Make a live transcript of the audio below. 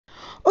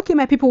Okay,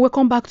 my people,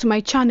 welcome back to my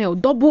channel.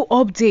 Double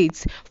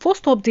updates.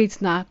 First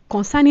update now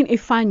concerning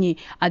Ifeanyi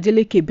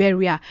Adeleke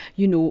burial.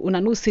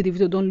 Una know say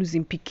Davido don't lose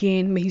in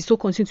pikin. May he so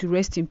continue to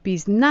rest in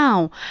peace.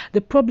 Now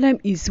the problem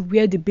is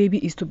where the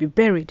baby is to be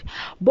buried.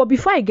 But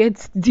before I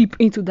get deep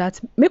into that,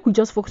 make we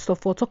just focus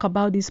of all talk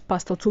about this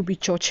Pastor Toby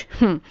church.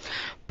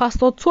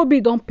 Pastor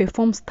Toby don't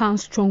perform stand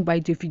strong by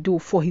Davido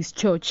for his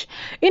church,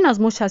 in as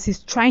much as he's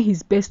trying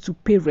his best to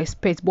pay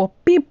respect. But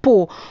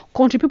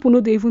country people know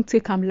they even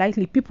take him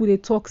lightly. People they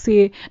talk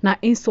say na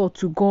insult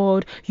to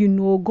God.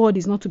 God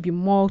is not to be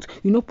mocked.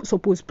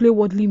 Supposed play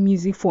worldly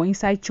music for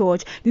inside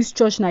church. This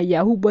church na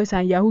Yahoo boys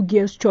and Yahoo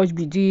girls church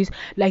be this.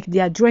 Like they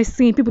are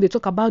dressing. People they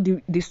talk about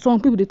the song.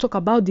 People they talk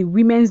about the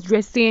women's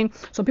dressing.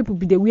 Some people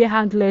they wear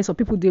handless. Some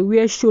people they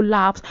wear show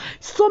laps.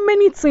 So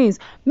many things.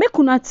 Make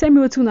una tell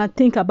me what una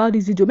think about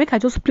this video. Make I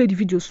just play the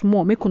video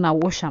small. Make una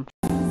watch am.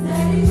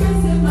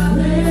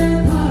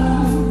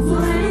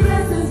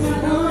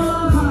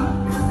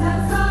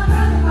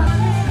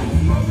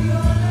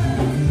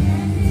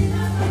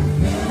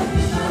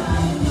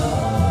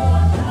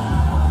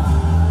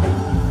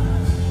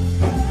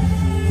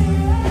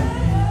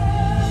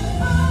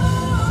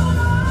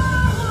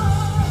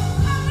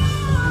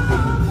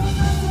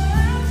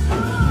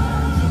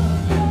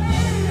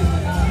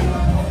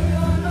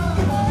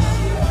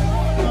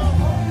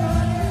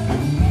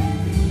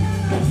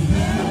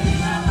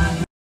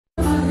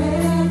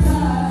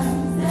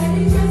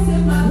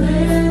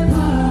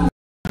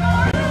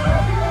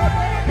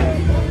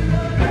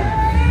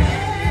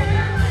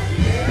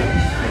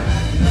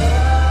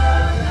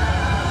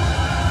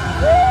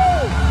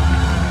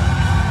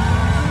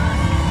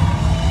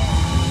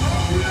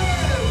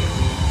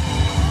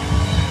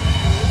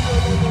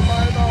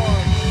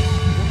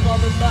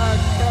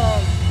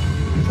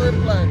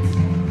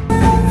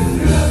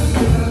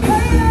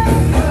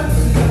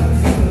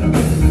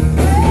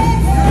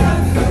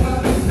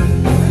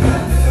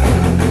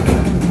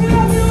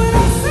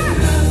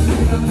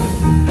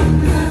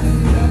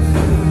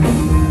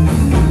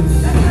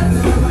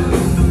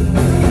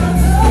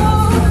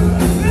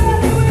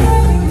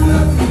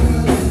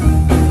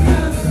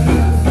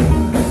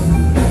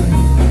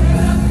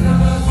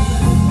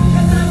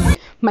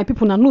 My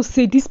people now know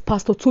say this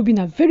Pastor Toby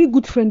na very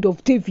good friend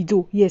of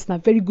Davido. Yes, na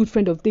very good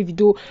friend of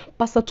Davido.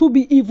 Pastor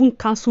Toby even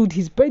cancelled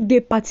his birthday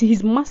party,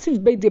 his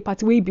massive birthday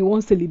party where he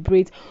won't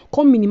celebrate.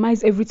 Come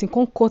minimize everything,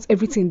 come cut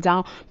everything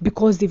down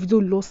because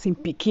Davido lost him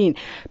pikin.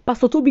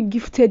 Pastor Toby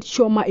gifted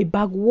Chioma a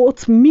bag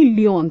worth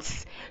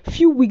millions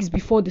few weeks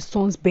before the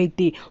son's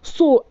birthday.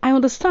 So I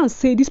understand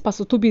say this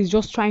Pastor Toby is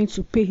just trying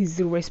to pay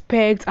his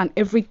respect and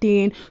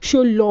everything,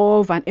 show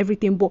love and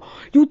everything. But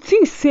you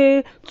think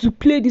say to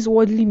play this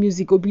worldly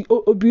music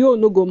Obio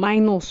no go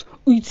minus,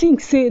 you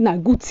think say na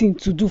good thing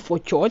to do for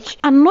church?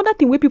 Another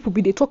thing where people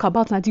be they talk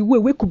about na the way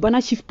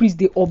Cubana chief priest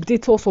they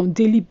update us on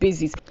daily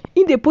basis.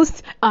 In they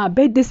post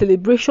birthday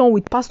celebration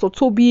with Pastor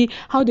Toby,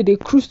 how they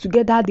cruise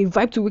together, they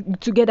vibe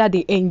together,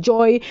 they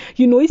enjoy.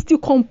 He still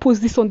come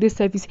post this Sunday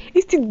service.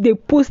 He still they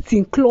post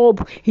in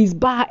club, his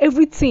bar,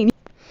 everything.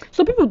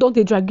 So people don't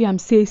they drag him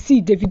say,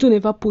 see, Davido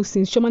never post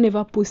since, Chioma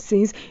never post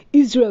since,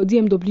 Israel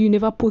DMW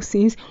never post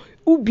since,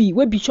 Ubi,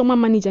 where Chioma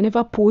manager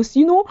never post.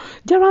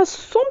 There are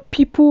some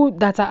people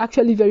that are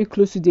actually very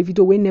close to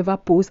Davido when never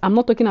post. I'm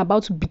not talking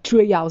about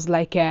betrayals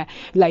like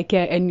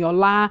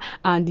Eniola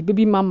and the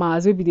baby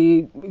mamas.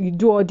 Maybe they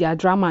do all their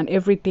drama and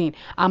everything.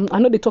 I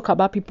know they talk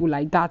about people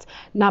like that.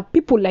 Now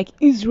people like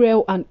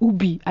Israel and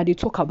Ubi are they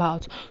talk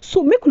about.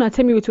 So make una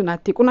tell me what una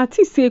take. Una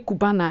think say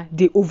Cubana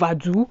they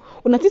overdo.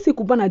 Una think say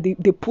Cubana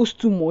they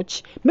post too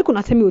much. Make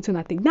una tell me what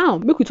una take. Now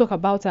make we talk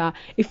about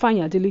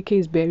Ifeanyi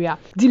Adeleke's burial.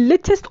 The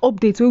latest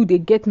update where they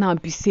get now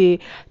be say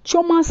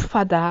Chioma's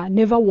father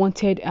never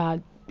wanted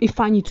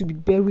Ifeanyi to be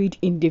buried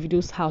in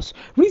Davido's house.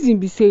 Reason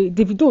be say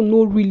Davido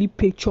no really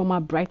pay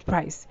Chioma bride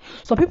price.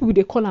 Some people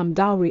they call him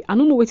dowry. I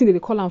don't know what they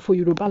call him for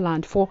Yoruba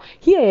land. For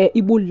here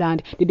Igbo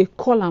land, they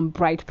call him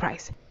bride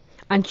price.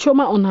 And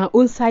Chioma on her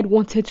own side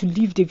wanted to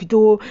leave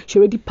Davido. She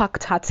already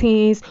packed her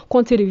things.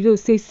 Contact Davido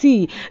say,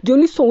 see, the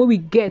only song we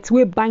get,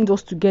 we bind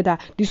us together.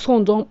 The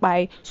song don't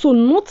buy. So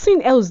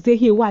nothing else they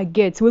here where I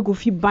get, we go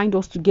feel bind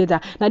us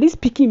together. Now this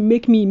picking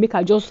make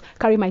I just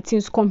carry my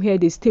things, come here,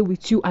 they stay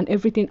with you and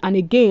everything. And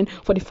again,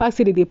 for the fact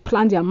that they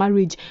plan their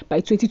marriage by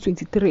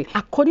 2023.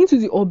 According to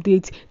the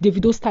update,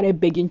 Davido started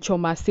begging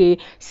Chioma, say,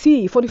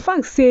 see, for the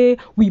fact say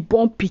we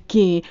born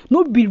picking,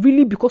 not be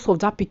really because of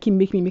that picking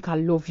make I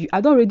love you. I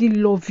don't already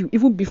love you.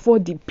 Even before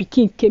the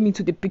pikin came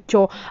into the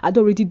picture, I'd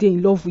already been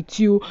in love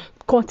with you.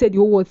 Contact the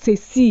whole world say,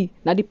 see,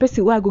 now the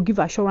person where I go give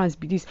assurance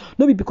be this,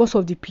 not be because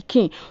of the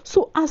pikin.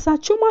 So as a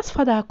Chioma's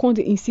father come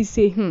to insist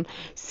say,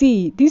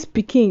 see, this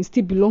pikin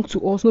still belong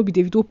to us, not be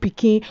Davido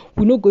pikin.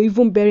 We no go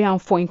even bury him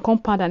for in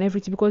compound and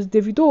everything because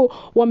Davido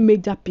won't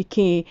make that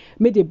pikin,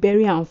 made the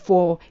bury him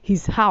for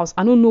his house.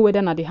 I don't know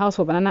whether na the house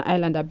for Banana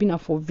Island or been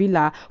for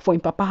villa for in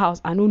Papa house.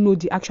 I don't know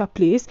the actual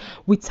place.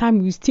 With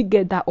time we still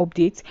get that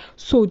update.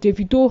 So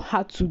Davido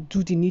had to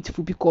do the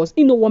needful because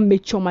he no one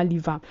make Chioma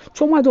leave him.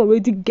 Chioma don't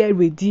already get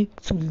ready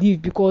back to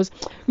live, because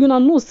you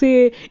know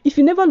say if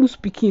you never lose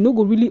pikin, you no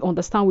go really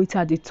understand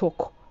wetin they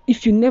talk.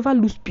 If you never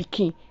lose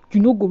pikin, you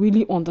no go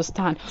really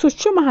understand. So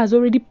Chioma has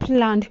already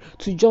planned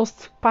to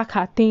just pack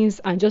her things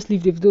and just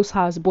leave Davido's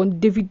house, but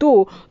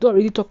Davido don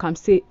already talk am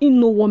say he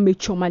no wan make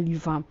Chioma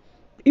leave am.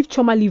 If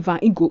Chioma leave am,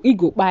 he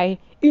go buy.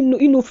 He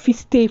no fit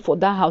stay for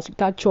that house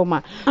without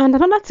Chioma. And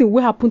another thing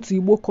wey happen to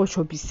Igbo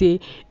culture be say,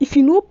 if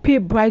you no pay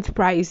bride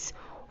price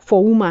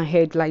for woman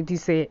head like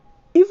this,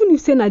 even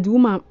if say na the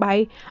woman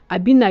kpai,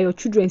 abi na your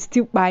children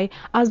still kpai,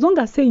 as long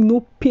as say you no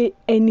pay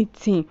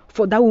anything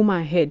for that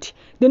woman head,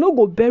 they no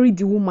go bury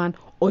the woman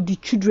or the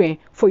children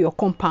for your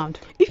compound.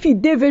 If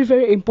it dey very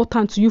very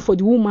important to you for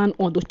the woman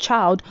or the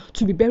child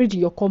to be buried in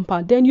your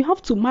compound, then you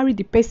have to marry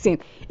the person.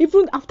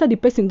 Even after the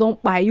person don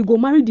kpai, you go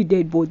marry the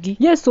dead body.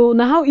 Yes, so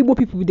na how Igbo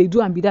people dey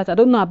do and be that. I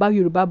don't know about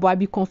Yoruba, but I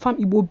be confirm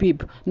Igbo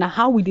babe. Na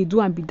how we dey do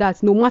and be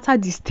that, no matter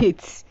the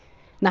state.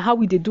 Na how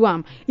we dey do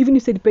am. Even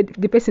if say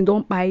the person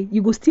don kpai,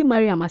 you go still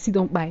marry am as he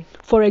don kpai.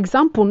 For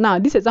example, now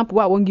this example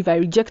wey I wan give, I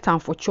reject am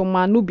for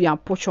Chioma, no be am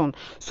portion.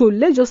 So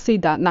let's just say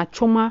that na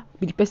Chioma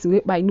be the person wey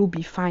kpai, no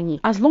be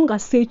Fanyi. As long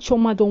as say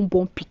Chioma don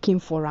born pikin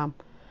for am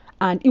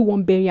and he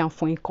wan bury am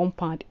for him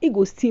compound, he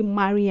go still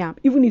marry am.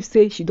 Even if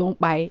say she don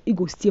kpai, he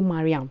go still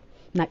marry am.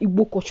 Na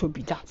Igbo culture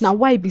be that. Now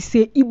why be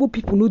say Igbo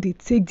people no dey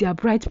take their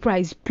bride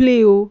price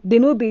play? They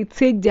no dey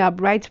take their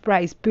bride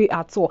price pay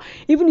at all.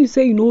 Even if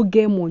say you no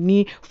get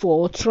money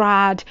for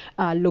trad,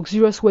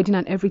 luxurious wedding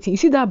and everything, you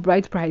see that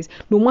bride price,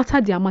 no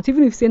matter the amount,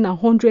 even if say na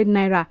 100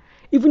 naira,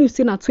 even if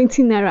say na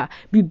 20 naira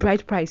be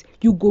bride price,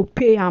 you go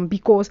pay am,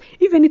 because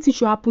if anything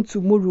should happen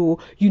tomorrow,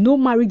 you no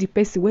marry the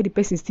person where the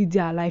person still dey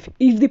alive.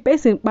 If the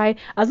person kpai,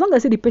 as long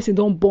as say the person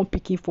don born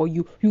pikin for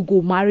you, you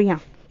go marry am.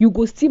 You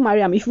go still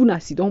marry am even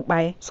as you don't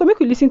buy. So make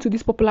we listen to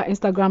this popular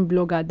Instagram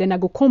blogger, then I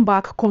go come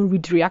back, come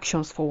read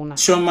reactions for una.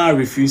 Chioma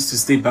refused to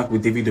stay back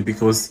with Davido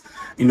because,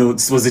 you know,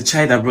 this was the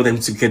child that brought them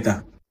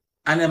together.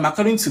 And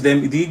according to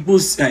them, the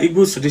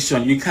Igbo's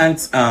tradition, you can't,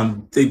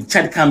 the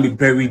child can't be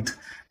buried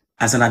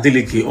as an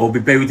adeleke or be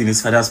buried in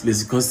his father's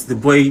place, because the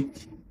boy,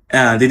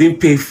 they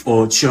didn't pay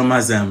for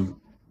Chioma's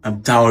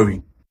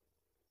dowry.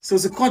 So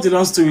to cut the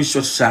long story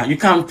short, you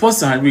can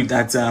pause and read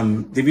that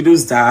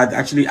Davido's dad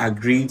actually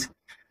agreed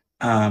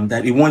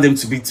that he wanted them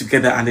to be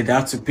together, and they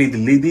have to pay the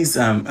ladies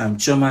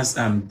Chioma's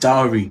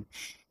dowry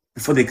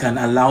before they can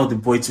allow the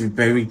boy to be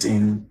buried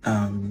in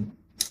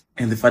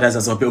the father's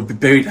house, or be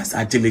buried as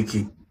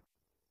adeleke.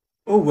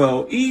 Oh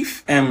well,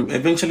 if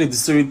eventually the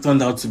story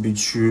turned out to be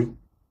true,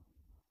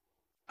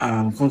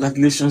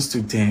 congratulations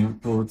to them.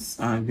 But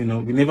you know,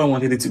 we never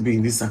wanted it to be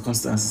in these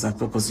circumstances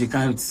at all, because you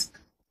can't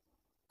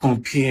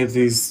compare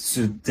this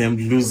to them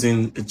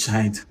losing a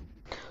child.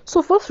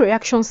 So first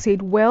reaction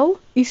said, well,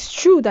 it's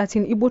true that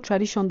in Igbo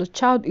tradition, the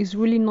child is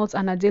really not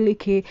an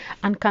adeleke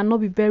and cannot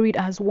be buried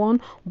as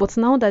one. But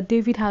now that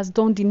David has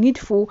done the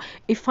needful,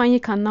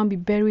 Ifeanyi can now be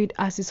buried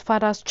as his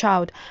father's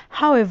child.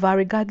 However,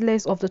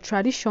 regardless of the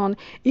tradition,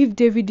 if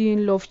David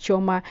didn't love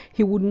Chioma,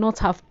 he would not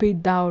have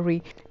paid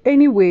dowry.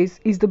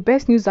 Anyways, it's the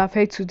best news I've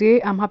heard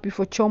today. I'm happy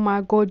for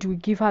Chioma. God will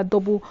give her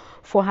double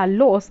for her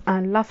loss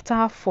and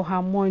laughter for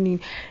her mourning.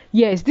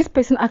 Yes, this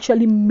person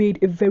actually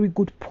made a very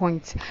good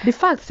point. The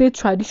fact say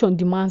tradition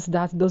demands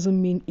that doesn't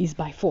mean it's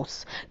by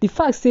force. The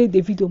fact say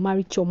Davido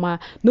marry Chioma,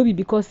 no be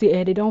because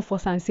say they don't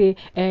force and say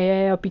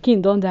your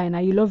pikin don't die now,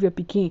 you love your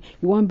pikin,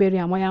 you want bury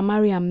am, why you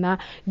marry am now.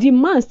 The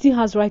man still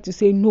has right to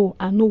say no,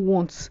 I no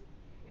want.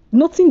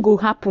 Nothing go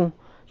happen.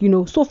 You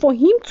know, so for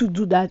him to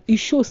do that, it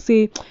shows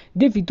say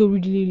Davido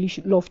really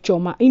love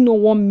Chioma. He no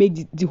one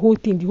make the whole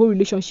thing, the whole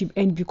relationship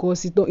end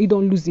because he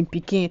don't lose him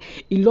pikin.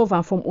 He love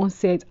her from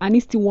onset, and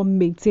he still want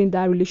maintain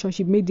that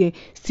relationship, make them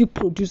still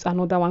produce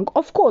another one.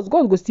 Of course,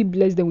 God go still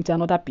bless them with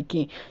another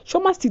pikin.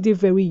 Chioma still dey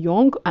very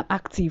young and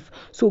active,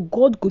 so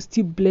God go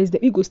still bless them.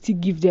 He go still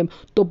give them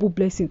double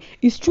blessing.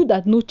 It's true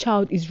that no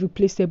child is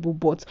replaceable,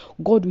 but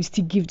God will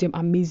still give them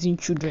amazing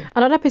children.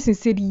 Another person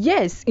said,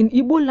 yes, in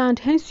Igbo land,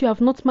 hence you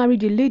have not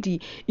married a lady.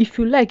 If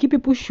you like, if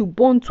people should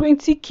born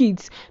 20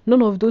 kids,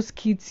 none of those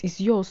kids is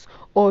yours.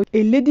 Or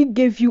a lady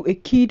gave you a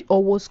kid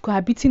or was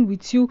cohabiting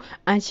with you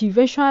and she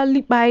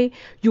eventually buy,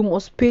 you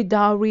must pay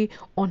dowry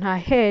on her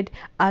head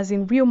as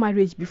in real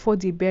marriage before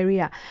they bury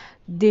her.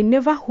 They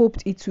never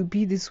hoped it to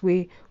be this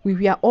way. We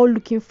were all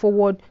looking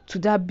forward to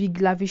that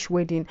big lavish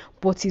wedding,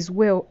 but as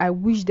well, I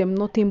wish them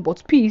nothing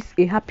but peace,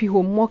 a happy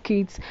home, more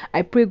kids.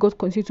 I pray God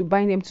continue to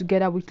bind them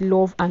together with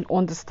love and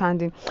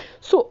understanding.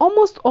 So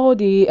almost all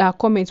the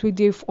comments we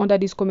did under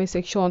this comment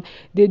section,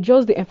 they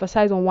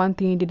emphasize on one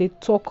thing, they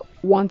talk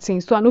one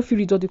thing. So I know if you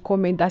read all the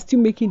comment, they're still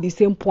making the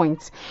same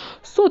points.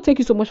 So thank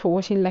you so much for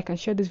watching. Like and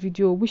share this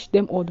video. Wish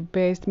them all the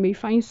best. May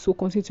find so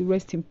continue to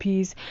rest in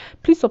peace.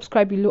 Please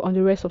subscribe below on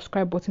the red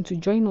subscribe button to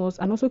join us,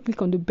 and also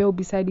click on the bell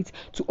beside it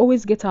to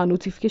always get our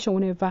notification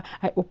whenever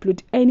I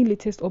upload any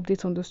latest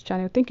updates on this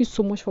channel. Thank you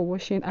so much for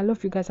watching. I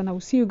love you guys, and I will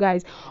see you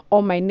guys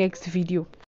on my next video.